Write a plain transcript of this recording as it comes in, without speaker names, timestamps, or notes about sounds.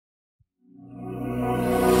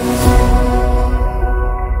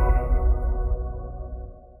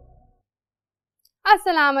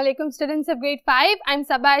Assalamualaikum students of grade 5. I'm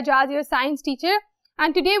Sabah Ijaz, your science teacher,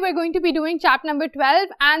 and today we're going to be doing chapter number 12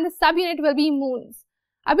 and the subunit will be moons.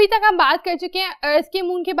 अभी तक हम बात कर चुके हैं अर्थ के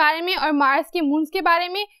moon के बारे में और मार्स के मून्स के बारे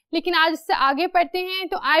में, लेकिन आज इससे आगे पढ़ते हैं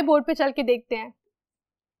तो आई बोर्ड पे चल के देखते हैं.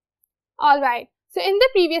 Alright, so in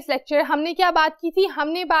the previous lecture हमने क्या बात की थी?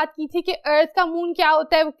 हमने बात की थी कि अर्थ का मून क्या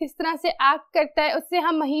होता है, वो किस तरह से एक्ट करता है, उससे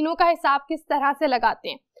हम महीनों का हिसाब किस तरह से लगाते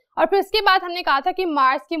हैं. और फिर उसके बाद हमने कहा था कि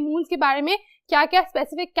मार्स के मून्स के बारे में क्या क्या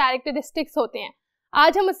स्पेसिफिक कैरेक्टरिस्टिक्स होते हैं.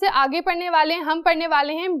 आज हम उससे आगे पढ़ने वाले हैं. हम पढ़ने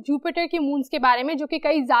वाले हैं जुपिटर के मून्स के बारे में, जो कि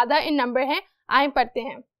कई ज्यादा इन नंबर हैं. आए पढ़ते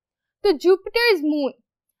हैं. तो Jupiter's moon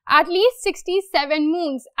at least 67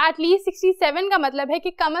 moons. At least 67 का मतलब है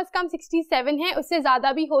कि कम से कम 67 है, उससे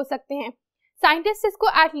ज्यादा भी हो सकते हैं. साइंटिस्ट इसको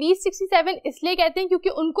एटलीस्ट 67 इसलिए कहते हैं क्योंकि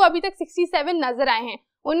उनको अभी तक 67 नजर आए हैं.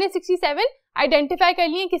 उन्हें 67 आइडेंटिफाई कर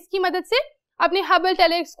लिए किसकी मदद से? अपने हबल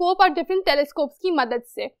टेलीस्कोप और डिफरेंट टेलीस्कोप्स की मदद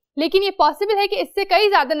से. लेकिन ये पॉसिबल है कि इससे कई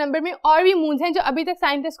ज्यादा नंबर में और भी मून्स हैं जो अभी तक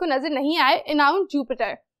साइंटिस्ट को नजर नहीं आए around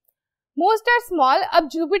Jupiter. Most are small. अब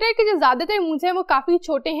जुपिटर के जो ज्यादातर मून्स हैं वो काफी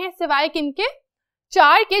छोटे हैं, सिवाय किनके?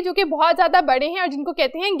 4 के, जो कि बहुत ज्यादा बड़े हैं और जिनको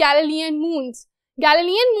कहते हैं Galilean moons.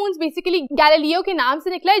 Galilean moons basically Galileo के नाम से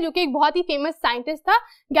निकला है, जो कि एक बहुत ही फेमस साइंटिस्ट था.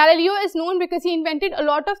 Galileo is known because he invented a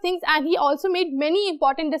lot of things and he also made many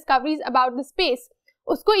important discoveries about the space.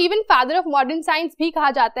 उसको even father of modern science भी कहा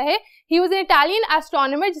जाता है. He was an Italian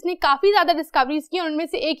astronomer जिसने काफी ज्यादा discoveries की. उनमें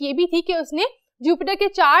से एक ये भी थी कि उसने जुपिटर के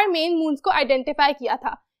 4 मेन मून्स को आइडेंटिफाई किया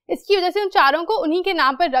था. इसकी वजह से उन चारों को उन्हीं के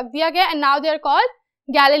नाम पर रख दिया गया and now they are called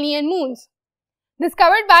Galilean moons.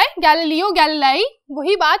 Discovered by Galileo गैलीलाई.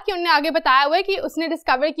 वही बात कि उन्होंने आगे बताया हुआ है कि उसने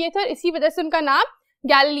डिस्कवर किए थे और इसी वजह से उनका नाम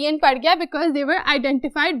गैलीलियन पड़ गया because they were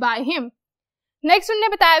identified by him. Next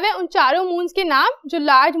उन्होंने बताया हुआ है उन चारों मून्स के नाम जो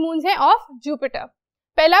लार्ज मून्स हैं ऑफ जुपिटर.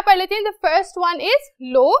 पहला पढ़ लेते हैं. The first one is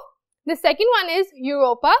low, the second one is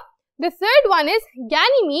Europa, the third one is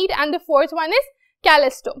Ganymede and the fourth one is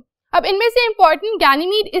Callisto. अब इनमें से इंपॉर्टेंट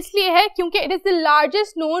गैनीमीड इसलिए है क्योंकि it is the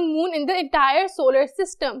largest known moon in the entire solar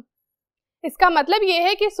system. इसका मतलब ये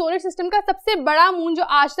है कि सोलर सिस्टम का सबसे बड़ा मून जो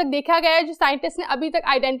आज तक देखा गया है, जो साइंटिस्ट ने अभी तक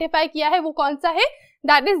आइडेंटिफाई किया है, वो कौन सा है?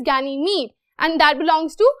 That is Ganymede and that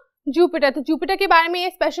belongs to Jupiter. तो जुपिटर के बारे में ये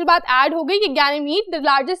स्पेशल बात ऐड हो गई कि Ganymede the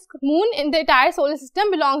largest moon in the entire solar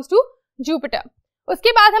system belongs to Jupiter.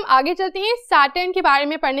 उसके बाद हम आगे चलते हैं सैटर्न के बारे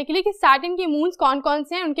में पढ़ने के लिए कि सैटर्न के मून्स कौन कौन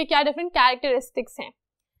से हैं, उनके क्या डिफरेंट कैरेक्टरिस्टिक्स हैं.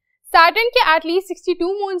 सैटर्न के एटलीस्ट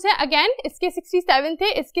 62 मून्स हैं. अगेन इसके 67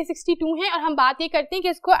 थे, इसके 62 हैं. और हम बात ये करते हैं कि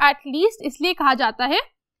इसको एटलीस्ट इसलिए कहा जाता है.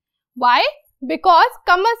 व्हाई? बिकॉज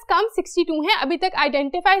कम से कम 62 हैं. अभी तक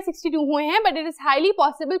आइडेंटिफाई 62 हुए हैं, but it is highly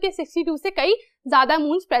possible कि 62 से कई ज्यादा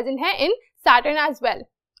मून्स प्रेजेंट हैं इन सैटर्न एज वेल.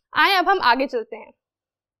 आए अब हम आगे चलते हैं.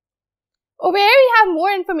 Where we have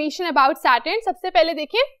more information about Saturn. सबसे पहले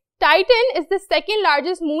देखिए, Titan is the second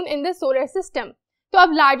largest moon in the solar system. तो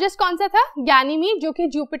अब लार्जेस्ट कौन सा था? गैनीमीड, जो कि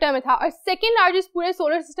जुपिटर में था. और सेकेंड लार्जेस्ट पूरे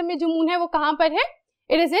सोलर सिस्टम में जो मून है वो कहां पर है?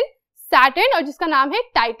 इट इज इन सैटर्न और जिसका नाम है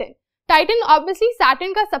टाइटन. टाइटन ऑब्वियसली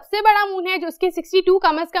सैटर्न का सबसे बड़ा मून है, जो उसके 62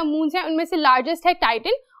 कम से कम मून्स हैं, उनमें से लार्जेस्ट है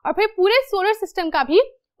टाइटन. और फिर पूरे सोलर सिस्टम का भी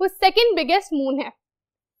वो सेकेंड बिगेस्ट मून है.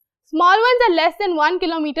 Small ones are less than 1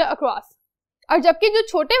 kilometre across. और जबकि जो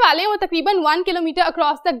छोटे वाले हैं वो तकरीबन 1 किलोमीटर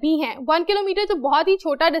अक्रॉस तक भी हैं. 1 किलोमीटर तो बहुत ही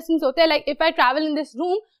छोटा डिस्टेंस होता है. Like if I travel in this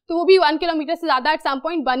room तो वो भी 1 किलोमीटर से ज्यादा एट सम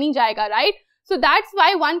पॉइंट बन ही जाएगा, right? So that's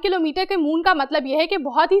why 1 kilometre के मून का मतलब ये है कि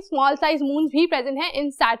बहुत ही स्मॉल साइज मून भी प्रेजेंट है इन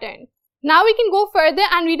Saturn. Now we can go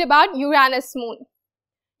further and read about Uranus moon.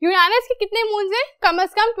 Uranus के कितने मून्स हैं? कम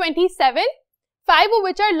से कम 27. 5 of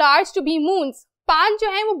which are large to be moons. 5 जो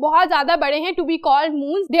हैं वो बहुत ज्यादा बड़े हैं to be called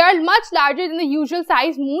moons. They are much larger than the usual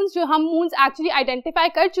size moons जो हम मून्स एक्चुअली आइडेंटिफाई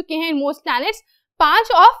कर चुके हैं in most planets.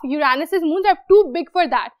 5 of Uranus moons are to big for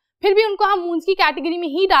that. फिर भी उनको हम मून्स की कैटेगरी में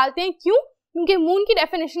ही डालते हैं. क्यों? क्योंकि मून की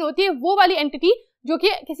डेफिनेशन होती है वो वाली एंटिटी जो कि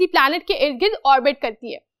किसी प्लैनेट के इर्द गिर्द ऑर्बिट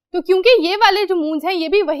करती है. तो क्योंकि ये वाले जो मून्स हैं ये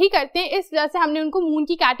भी वही करते हैं, इस वजह से हमने उनको मून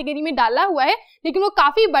की कैटेगरी में डाला हुआ है, लेकिन वो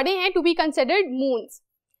काफी बड़े हैं टू बी कंसिडर्ड मून्स.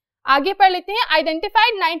 आगे पढ़ लेते हैं.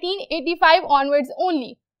 Identified 1985 onwards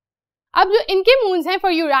only. अब जो इनके मून्स हैं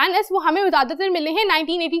फॉर यूरेनस वो हमें ज्यादातर मिले हैं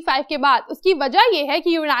 1985 के बाद. उसकी वजह ये है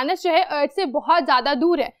कि यूरेनस जो है अर्थ से बहुत ज्यादा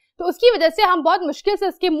दूर है, तो उसकी वजह से हम बहुत मुश्किल से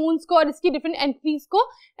इसके मून्स को और इसकी डिफरेंट एंटिटीज को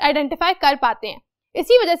आइडेंटिफाई कर पाते हैं.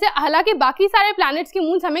 इसी वजह से हालांकि बाकी सारे प्लैनेट्स के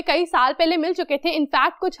मून्स हमें कई साल पहले मिल चुके थे,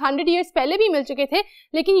 इनफैक्ट कुछ 100 ईयर्स पहले भी मिल चुके थे,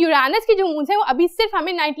 लेकिन यूरेनस के जो मून्स हैं वो अभी सिर्फ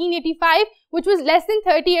हमें 1985 which was less than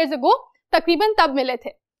 30 years ago तकरीबन तब मिले थे.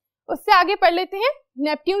 उससे आगे पढ़ लेते हैं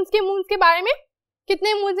नेपट्यून्स के मून्स के बारे में.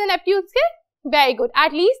 कितने मून्स हैं नेपट्यून्स के? वेरी गुड,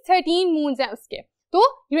 एटलीस्ट 13 मून्स हैं उसके. तो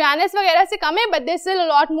यूरेनस वगैरह से कम है, but there still a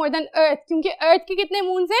lot more than अर्थ, क्योंकि अर्थ के कितने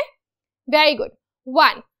मून्स हैं? Very good,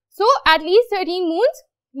 1. So at least 13 moons.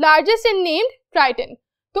 Largest in named Triton.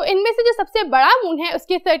 तो इनमें से जो सबसे बड़ा मून है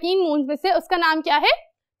उसके 13 मून्स में से उसका नाम क्या है?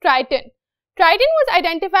 Triton. Triton was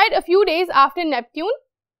identified a few days after Neptune.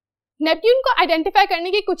 Neptune को आइडेंटिफाई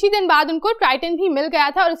करने के कुछ ही दिन बाद उनको ट्राइटन भी मिल गया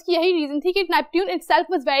था और उसकी यही रीजन थी कि Neptune itself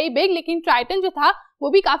was very big, लेकिन ट्राइटन जो था वो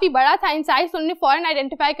भी काफी बड़ा था इन साइज। उन्होंने फौरन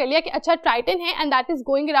आइडेंटिफाई कर लिया कि अच्छा ट्राइटन है and that is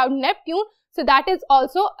going around Neptune, so that is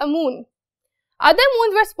also a moon. Other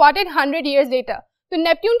moons were spotted 100 years later। तो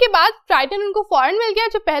नेपट्यून के बाद ट्राइटन उनको फौरन मिल गया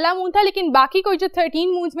जो पहला मून था, लेकिन बाकी कोई जो 13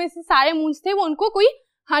 मून्स में से सारे मून्स थे वो उनको कोई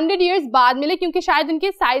 100 years बाद मिले, क्योंकि शायद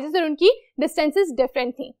उनके साइजेस और उनकी डिस्टेंसेस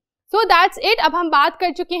डिफरेंट थी। So that's it. अब हम बात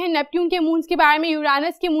कर चुके हैं नेपट्यून के मून्स के बारे में,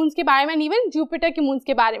 यूरानस के मून्स के बारे में, इवन जुपिटर के मून्स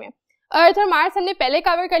के बारे में। अर्थ और मार्स हमने पहले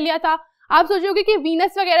कवर कर लिया था। आप सोचोगे कि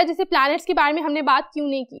वीनस वगैरह जैसे प्लैनेट्स के बारे में हमने बात क्यों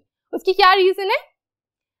नहीं की? उसकी क्या रीजन है?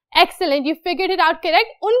 Excellent, you figured it out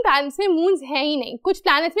correct. उन प्लैनेट्स में मून्स है ही नहीं, कुछ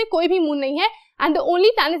प्लैनेट्स में कोई भी मून नहीं है and the only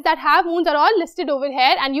planets that have moons are all listed over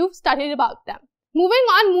here and you studied about them. Moving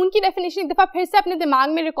on, moon की डेफिनेशन एक दफा फिर से अपने दिमाग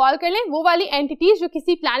में रिकॉल कर लें। वो वाली एंटिटीज जो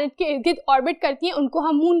किसी प्लैनेट के इर्द गिर्द ऑर्बिट करती हैं उनको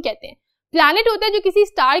हम मून कहते हैं। प्लैनेट होता है जो किसी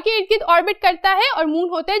स्टार के इर्द गिर्द ऑर्बिट करता है और मून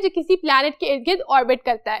होता है जो किसी प्लैनेट के इर्द गिर्द ऑर्बिट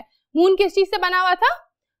करता है। मून किस चीज से बना हुआ था?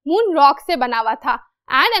 मून रॉक से बना हुआ था।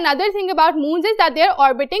 And another thing about moons is that they are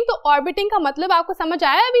orbiting. तो ऑर्बिटिंग का मतलब आपको समझ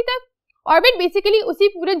आया अभी तक? ऑर्बिट बेसिकली उसी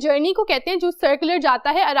पूरे जर्नी को कहते हैं जो सर्कुलर जाता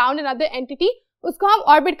है अराउंड अनदर एंटिटी, उसको हम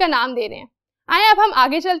ऑर्बिट का नाम दे रहे हैं। आइए अब हम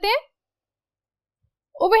आगे चलते हैं।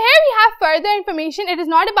 Over here we have further information. It is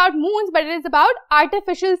not about moons but it is about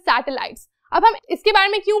artificial satellites. अब हम इसके बारे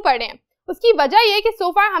में क्यों पढ़ रहे हैं? उसकी वजह यह कि so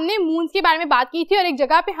far हमने मून्स के बारे में बात की थी और एक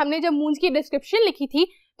जगह पे हमने जब मून्स की डिस्क्रिप्शन लिखी थी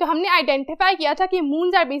तो हमने आइडेंटिफाई किया था कि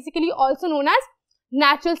moons are basically also known as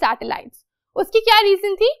natural satellites. उसकी क्या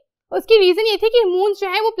रीजन थी? उसकी रीजन ये थी कि मून जो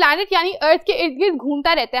है वो प्लैनेट यानी अर्थ के इर्द गिर्द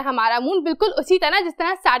घूमता रहता है। हमारा मून बिल्कुल उसी तरह जिस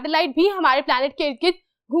तरह सैटेलाइट भी हमारे प्लैनेट के इर्द गिर्द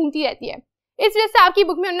घूमती रहती है। इस वजह से आपकी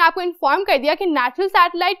बुक में उन्होंने आपको इन्फॉर्म कर दिया कि नेचुरल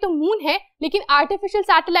सैटेलाइट तो मून है, लेकिन आर्टिफिशियल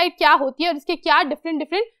सैटेलाइट क्या होती है और इसके क्या डिफरेंट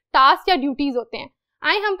टास्क या ड्यूटीज होते हैं।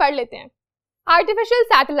 आइए हम पढ़ लेते हैं। Artificial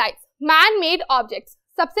satellites, man made objects.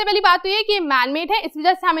 सबसे पहली बात तो ये कि मैन मेड है, इस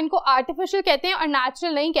वजह से हम इनको आर्टिफिशियल कहते हैं और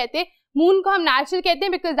नेचुरल नहीं कहते। मून को हम नेचुरल कहते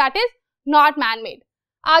हैं because that is not man made.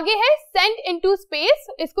 आगे है सेंट इनटू स्पेस।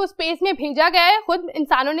 इसको स्पेस में भेजा गया है, खुद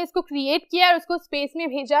इंसानों ने इसको क्रिएट किया और उसको स्पेस में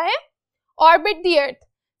भेजा है। ऑर्बिट द अर्थ,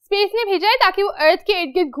 स्पेस में भेजा है ताकि वो अर्थ के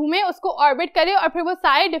इर्द गिर्द घूमे, उसको ऑर्बिट करे और फिर वो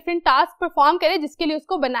सारे डिफरेंट टास्क परफॉर्म करे जिसके लिए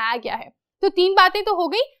उसको बनाया गया है। तो 3 बातें तो हो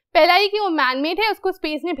गई। पहला ही कि वो मैन मेड है, उसको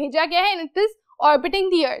स्पेस में भेजा गया है and it is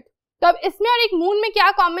orbiting the earth. तो अब इसमें और एक मून में क्या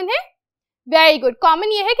कॉमन है? वेरी गुड,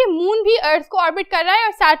 कॉमन ये है कि मून भी अर्थ को ऑर्बिट कर रहा है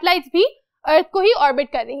और सैटेलाइट्स भी अर्थ को ही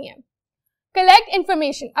ऑर्बिट कर रही हैं। कलेक्ट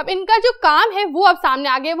इन्फॉर्मेशन, अब इनका जो काम है वो अब सामने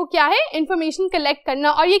आ गया। वो क्या है? इन्फॉर्मेशन कलेक्ट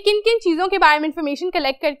करना। और ये किन किन चीजों के बारे में इन्फॉर्मेशन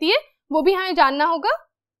कलेक्ट करती है वो भी हमें जानना होगा।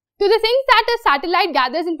 तो the things that a satellite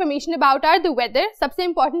gathers information about are the weather. सबसे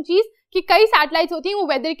इंपॉर्टेंट चीज कि कई सैटेलाइट्स होती हैं वो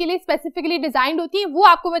वेदर के लिए स्पेसिफिकली डिजाइंड होती हैं। वो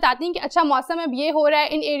आपको बताती हैं कि अच्छा मौसम अब ये हो रहा है,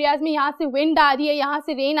 इन एरियाज में यहाँ से विंड आ रही है, यहाँ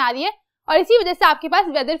से रेन आ रही है, और इसी वजह से आपके पास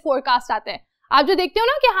वेदर फोरकास्ट आता है। आप जो देखते हो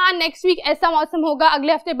ना कि हाँ नेक्स्ट वीक ऐसा मौसम होगा,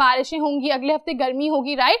 अगले हफ्ते बारिशें होंगी, अगले हफ्ते गर्मी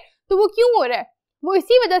होगी, राइट? तो वो क्यों हो रहा है? वो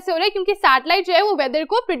इसी वजह से हो रहा है क्योंकि सैटेलाइट जो है वो वेदर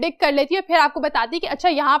को प्रिडिक्ट कर लेती है, फिर आपको बताती है कि अच्छा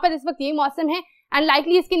यहाँ पर इस वक्त ये मौसम है एंड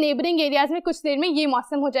लाइकली इसके नेबरिंग एरियाज में कुछ देर में ये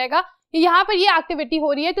मौसम हो जाएगा, यहाँ पर ये एक्टिविटी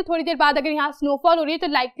हो रही है, तो थोड़ी देर बाद अगर यहाँ स्नोफॉल हो रही है तो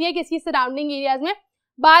लाइकली है कि इसकी सराउंडिंग एरियाज में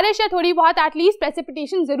बारिश या थोड़ी बहुत एटलीस्ट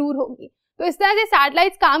प्रेसिपिटेशन जरूर होगी। तो इस तरह से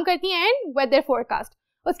सैटेलाइट्स काम करती हैं एंड वेदर फोरकास्ट।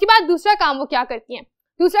 उसके बाद दूसरा काम वो क्या करती हैं?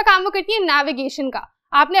 दूसरा काम वो करती है नेविगेशन का।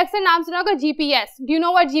 आपने अक्सर नाम सुना होगा GPS. Do you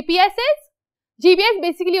know what GPS is? GPS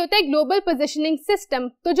basically होता है ग्लोबल पोजिशनिंग सिस्टम।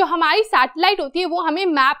 तो जो हमारी सैटेलाइट होती है वो हमें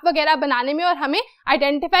मैप वगैरह बनाने में और हमें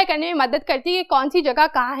आइडेंटिफाई करने में मदद करती है कि कौन सी जगह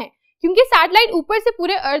कहाँ है, क्योंकि सैटेलाइट ऊपर से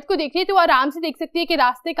पूरे अर्थ को देख रही है तो वो आराम से देख सकती है कि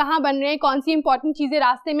रास्ते कहाँ बन रहे हैं, कौन सी इंपॉर्टेंट चीजें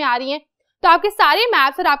रास्ते में आ रही हैं। तो आपके सारे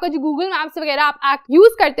मैप्स और आपका जो गूगल मैप्स वगैरह आप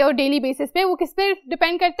यूज करते हो डेली बेसिस पे, वो किस पे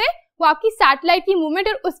डिपेंड करते हैं? वो आपकी सैटेलाइट की मूवमेंट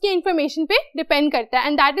और उसकी इंफॉर्मेशन पे डिपेंड करता है।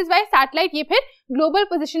 And that is why satellite ये फिर ग्लोबल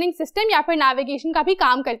पोजिशनिंग सिस्टम या फिर नेविगेशन का भी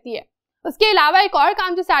काम करती है। उसके अलावा एक और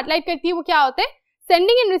काम जो सैटेलाइट करती है वो क्या होता है?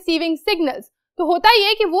 Sending end receiving signals. तो होता ये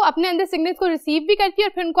है कि वो अपने अंदर सिग्नल्स को रिसीव भी करती है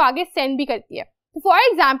और फिर उनको आगे सेंड भी करती है। तो फॉर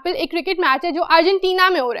एग्जाम्पल एक क्रिकेट मैच है जो अर्जेंटीना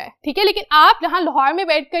में हो रहा है, ठीक है, लेकिन आप यहाँ लाहौर में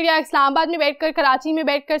बैठकर या इस्लामाबाद में बैठकर, कराची में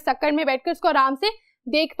बैठकर, सक्कर में बैठकर उसको आराम से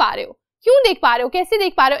देख पा रहे हो। क्यों देख पा रहे हो? कैसे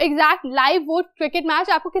देख पा रहे हो? एग्जैक्ट लाइव वो क्रिकेट मैच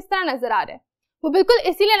आपको किस तरह नजर आ रहा है? वो बिल्कुल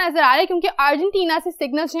इसीलिए नजर आ रहा है क्योंकि अर्जेंटीना से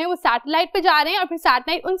सिग्नल्स जो है वो सैटेलाइट पे जा रहे हैं और फिर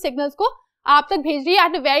सैटेलाइट उन सिग्नल्स को आप तक भेज रही है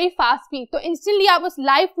at a very fast speed. तो इंस्टेंटली आप उस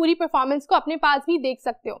लाइव पूरी परफॉर्मेंस को अपने पास भी देख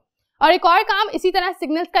सकते हो। और एक और काम इसी तरह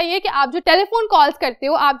सिग्नल्स का ये है कि आप जो टेलीफोन कॉल्स करते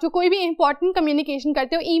हो, आप जो कोई भी इंपॉर्टेंट कम्युनिकेशन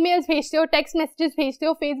करते हो, ईमेल्स भेजते हो, टेक्स्ट मैसेजेस भेजते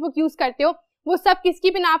हो, फेसबुक यूज करते हो, वो सब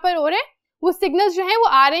किसकी बिना पर हो रहे हैं? वो सिग्नल्स जो हैं वो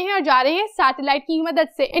आ रहे हैं और जा रहे हैं सैटेलाइट की मदद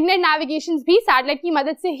से। इंटरनेट नेविगेशन भी सैटेलाइट की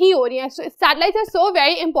मदद से ही हो रही है। Satellites are so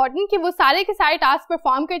very important कि वो सारे के सारे टास्क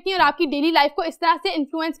परफॉर्म करती हैं और आपकी डेली लाइफ को इस तरह से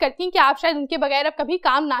इन्फ्लुएंस करती हैं कि आप शायद उनके बगैर अब कभी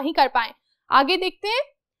काम ना ही कर पाएं। आगे देखते हैं।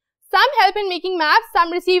 Some help in making maps,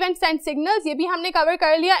 some receive and send signals. ये भी हमने कवर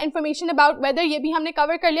कर लिया। Information about weather ये भी हमने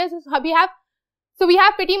कवर कर लिया। So we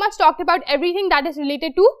have pretty much talked about everything that is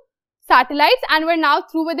related to satellites, and we're now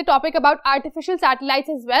through with the topic about artificial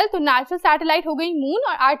satellites as well. तो natural satellite हो गई moon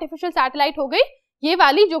और artificial satellite हो गई ये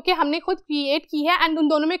वाली जो कि हमने खुद create की है, and उन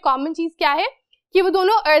दोनों में common चीज क्या है कि वो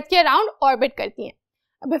दोनों अर्थ के अराउंड ऑर्बिट करती हैं।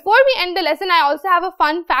 Before we end the lesson, I also have a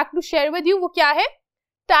fun fact to share with you. वो क्या है?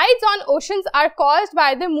 Tides on oceans are caused by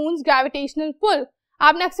the moon's gravitational pull.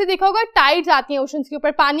 आपने अक्सर देखा होगा टाइड्स आती हैं ओशंस के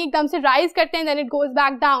ऊपर, पानी एकदम से राइज करते हैं, then it goes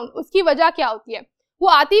back down. उसकी वजह क्या होती है? वो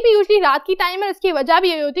आती भी यूजुअली रात की टाइम है। उसकी वजह भी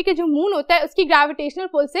यही होती है कि जो मून होता है उसकी ग्रेविटेशनल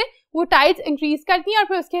पुल से वो टाइड्स इंक्रीज करती हैं और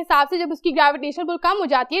फिर उसके हिसाब से जब उसकी ग्रेविटेशनल पुल कम हो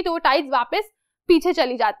जाती है तो वो टाइड्स वापस पीछे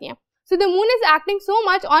चली जाती हैं। So the moon is acting so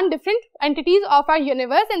much on different entities of our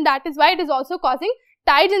universe and that is why it is also causing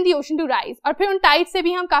tides in the ocean to rise. और फिर उन टाइड्स से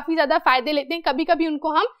भी हम काफी ज्यादा फायदे लेते हैं। कभी कभी उनको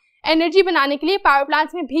हम एनर्जी बनाने के लिए पावर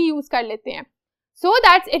प्लांट्स में भी यूज कर लेते हैं। So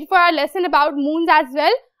that's it for our lesson about moons as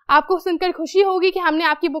well. आपको सुनकर खुशी होगी कि हमने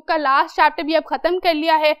आपकी बुक का लास्ट चैप्टर भी अब खत्म कर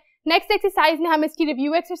लिया है। नेक्स्ट एक्सरसाइज में हम इसकी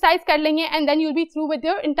रिव्यू एक्सरसाइज कर लेंगे and then you'll be through with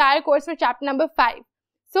your entire course for chapter number 5.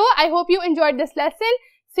 So I hope you enjoyed this lesson.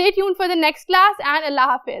 Stay tuned for the next class and Allah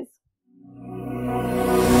Hafiz.